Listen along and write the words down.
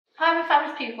Hi my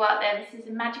fabulous people out there, this is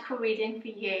a magical reading for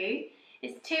you.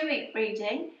 It's a 2-week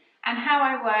reading, and how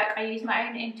I work, I use my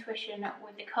own intuition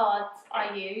with the cards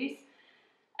I use.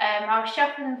 I'll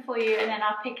shuffle them for you and then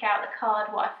I'll pick out the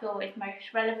card what I feel is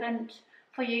most relevant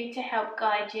for you to help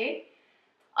guide you.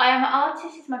 I am an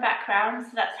artist, is my background,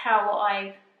 so that's how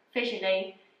I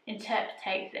visually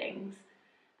interpret things.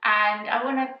 And I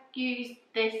want to use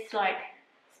this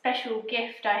special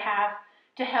gift I have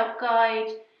to help guide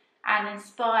and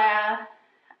inspire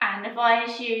and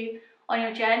advise you on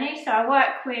your journey. So I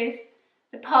work with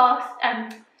the past,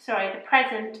 the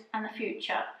present and the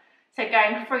future. So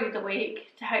going through the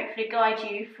week to hopefully guide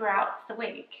you throughout the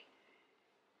week.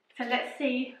 So let's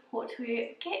see what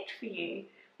we get for you.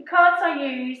 The cards I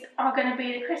use are going to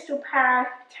be the Crystal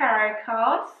Tarot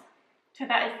cards. So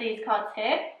that is these cards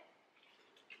here,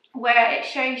 where it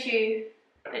shows you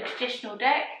the traditional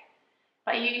deck,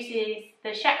 but uses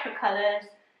the chakra colours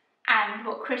and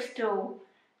what crystal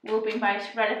will be most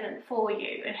relevant for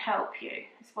you and help you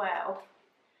as well.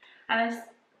 And this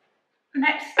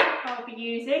next deck I'll be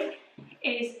using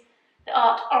is the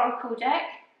Art Oracle deck,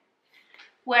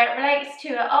 where it relates to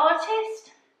an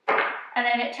artist and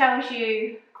then it tells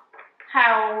you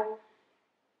how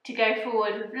to go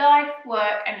forward with life,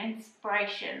 work and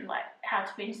inspiration, like how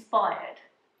to be inspired.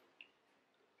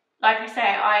 Like I say,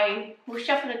 I will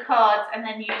shuffle the cards and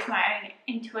then use my own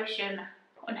intuition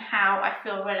on how I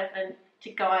feel relevant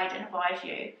to guide and advise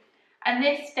you. And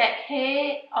this deck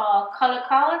here are colour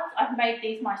cards. I've made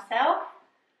these myself.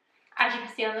 As you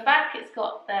can see on the back, it's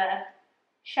got the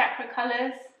chakra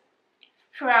colours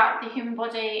throughout the human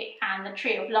body and the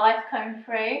tree of life coming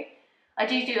through. I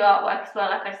do artwork as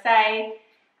well, like I say,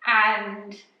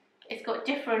 and it's got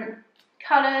different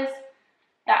colours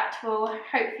that will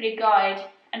hopefully guide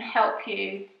and help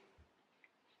you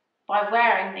by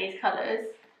wearing these colours.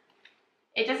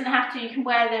 It doesn't have to, you can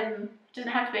wear them, it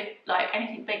doesn't have to be like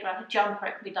anything big like a jumper,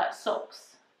 it could be like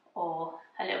socks or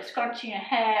a little scrunchie in your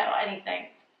hair or anything.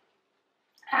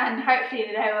 And hopefully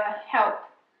they will help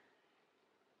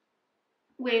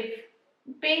with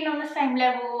being on the same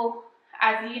level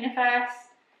as the universe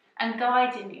and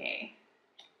guiding you.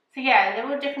 So yeah,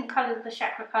 they're all different colours of the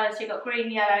chakra colours. So you've got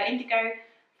green, yellow, indigo,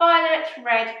 violet,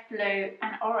 red, blue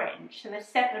and orange. So there's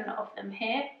 7 of them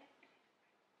here.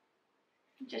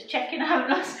 Just checking I haven't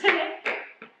lost it.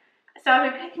 So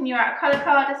I'll be picking you out a colour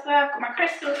card as well. I've got my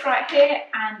crystals right here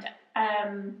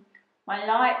and my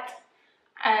light.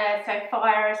 So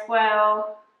fire as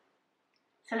well.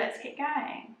 So let's get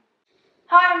going.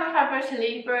 Hi, my fabulous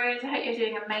Libras. I hope you're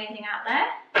doing amazing out there.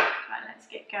 Right, let's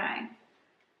get going.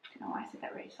 I don't know why I said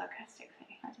that really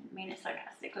sarcastically. I didn't mean it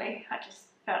sarcastically. I just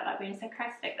felt like being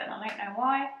sarcastic then. I don't know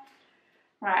why.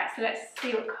 Right, so let's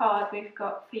see what card we've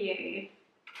got for you.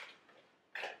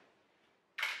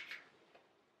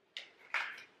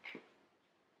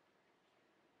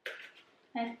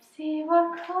 Let's see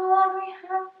what card we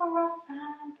have for our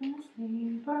fabulous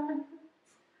Libras.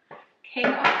 King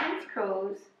of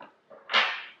Pentacles.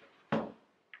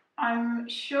 I'm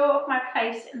sure of my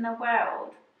place in the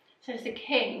world. So it's the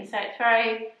King, so it's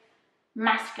very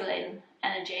masculine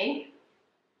energy.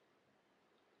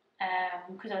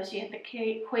 Because obviously you have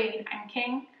the Queen and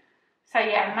King. So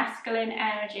yeah, masculine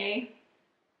energy.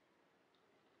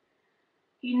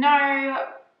 You know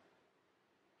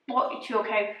what you're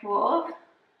capable of,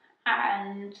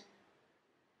 and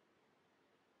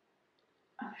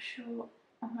I'm sure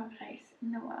of my place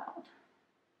in the world.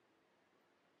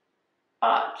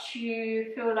 But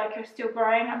you feel like you're still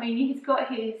growing. I mean, he's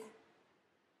got his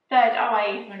third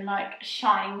eye even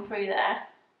shining through there.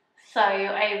 So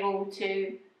you're able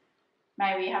to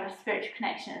maybe have a spiritual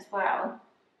connection as well.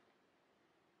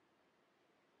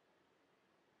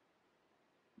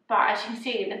 But as you can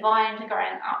see, the vines are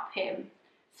growing up him.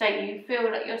 So you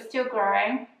feel that you're still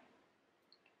growing.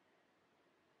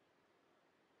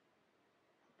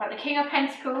 But the King of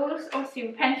Pentacles, obviously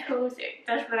with Pentacles, it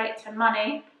does relate to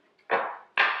money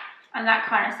and that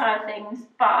kind of side of things.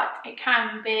 But it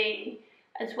can be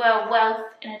as well wealth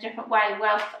in a different way.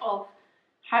 Wealth of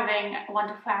having a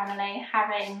wonderful family,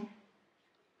 having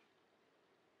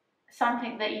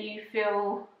something that you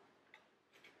feel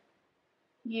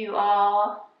you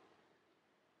are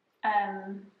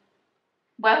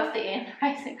wealthy in,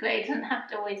 basically. It doesn't have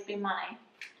to always be money.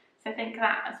 So think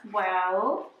that as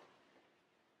well.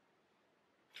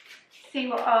 See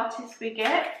what artists we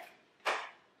get.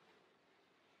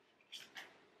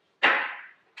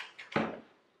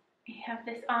 We have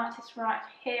this artist right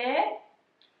here.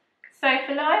 So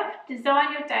for life,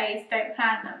 design your days, don't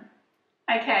plan them.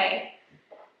 Okay.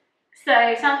 So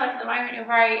it sounds like at the moment you're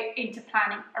very into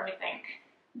planning everything,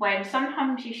 when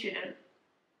sometimes you shouldn't.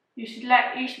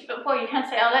 before you can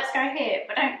say, oh, let's go here,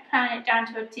 but don't plan it down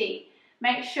to a T.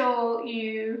 Make sure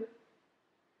you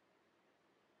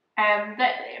let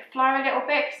it flow a little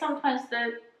bit, because sometimes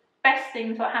the best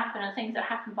things that happen are things that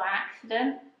happen by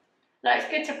accident. Like, it's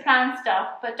good to plan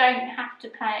stuff, but don't have to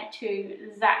plan it to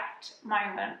the exact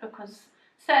moment, because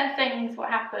certain things will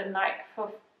happen, like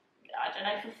for, I don't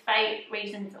know, for fate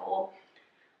reasons or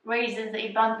reasons that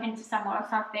you bump into someone or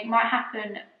something, might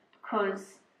happen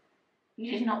because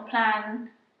you did not plan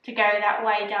to go that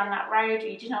way down that road, or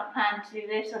you did not plan to do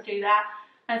this or do that,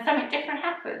 and something different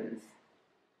happens.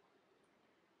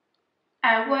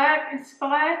 Work,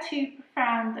 inspire to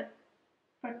profound,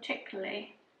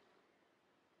 particularly.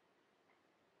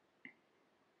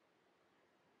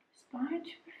 Inspire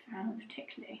to profound,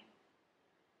 particularly.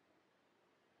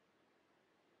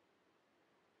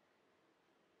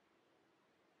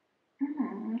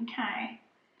 Okay.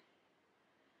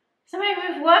 So maybe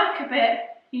with work a bit,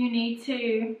 you need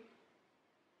to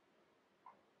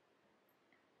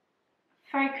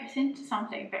focus into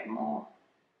something a bit more.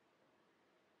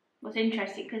 What's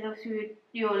interesting, because obviously with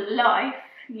your life,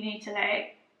 you need to let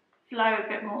it flow a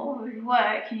bit more. With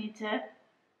work, you need to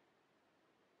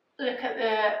look at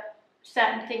the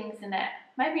certain things in it.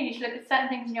 Maybe you need to look at certain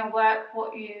things in your work,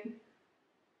 what you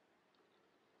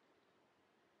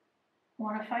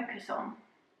want to focus on.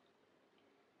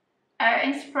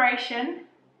 Inspiration.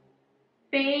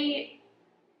 Be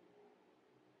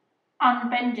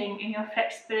unbending in your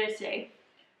flexibility.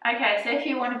 Okay, so if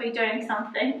you want to be doing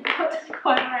something, if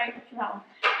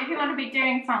you want to be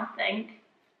doing something,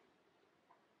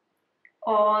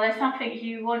 or there's something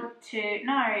you want to,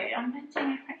 unbending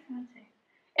your flexibility.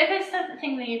 If there's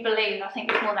something that you believe, I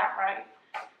think it's more that right,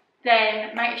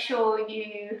 then make sure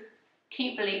you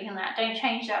keep believing that. Don't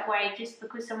change that way just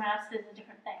because someone else says a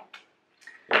different thing.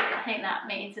 I think that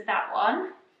means that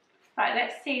one. Right,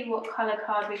 let's see what colour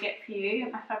card we get for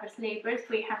you. My fabulous Libras,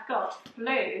 we have got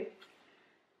blue.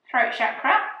 Throat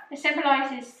chakra. It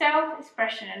symbolises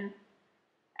self-expression.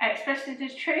 It expresses the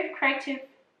truth, creative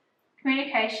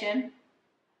communication.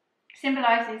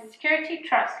 Symbolises security,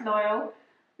 trust, loyal,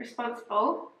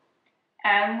 responsible.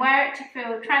 Wear it to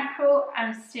feel tranquil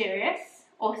and serious.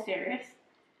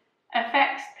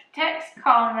 Affects, protects,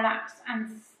 calm, relax, and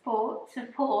support.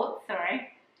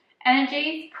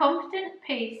 Energies: confident,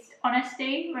 peace,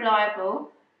 honesty,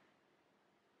 reliable.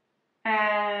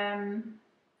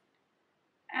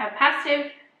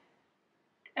 Passive,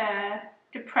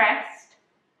 depressed,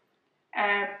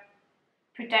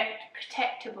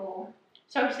 protectable.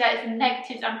 So obviously that is the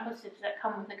negatives and positives that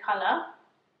come with the colour.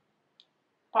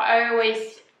 But I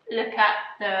always look at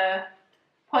the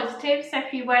positives. So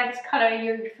if you wear this colour,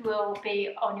 you will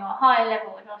be on your higher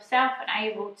level of yourself and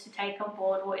able to take on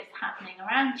board what is happening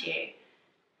around you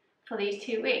for these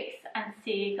 2 weeks. And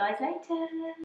see you guys later.